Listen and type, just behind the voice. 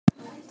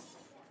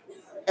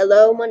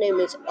Hello, my name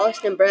is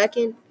Austin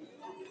Bracken.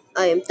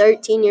 I am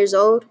 13 years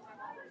old.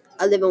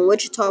 I live in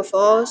Wichita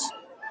Falls.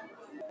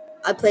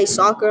 I play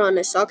soccer on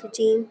a soccer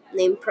team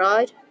named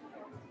Pride.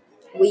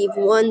 We've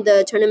won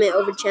the tournament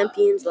over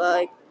champions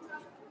like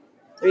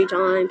 3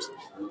 times.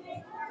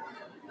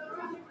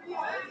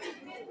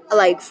 I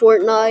like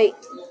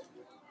Fortnite.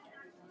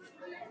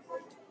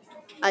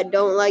 I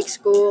don't like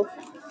school.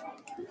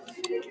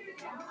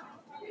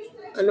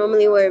 I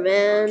normally wear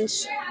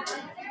Vans.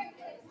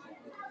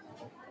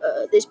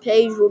 This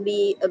page will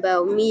be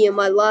about me and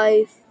my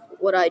life,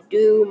 what I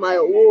do, my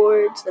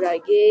awards that I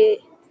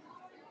get.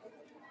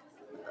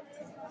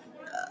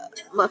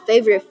 My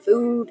favorite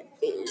food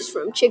is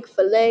from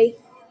Chick-fil-A.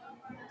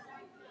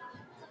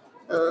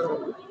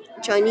 Um,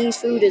 Chinese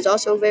food is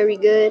also very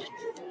good,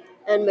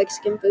 and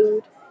Mexican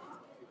food.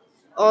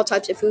 All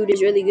types of food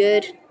is really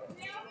good.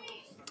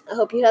 I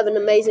hope you have an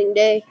amazing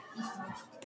day.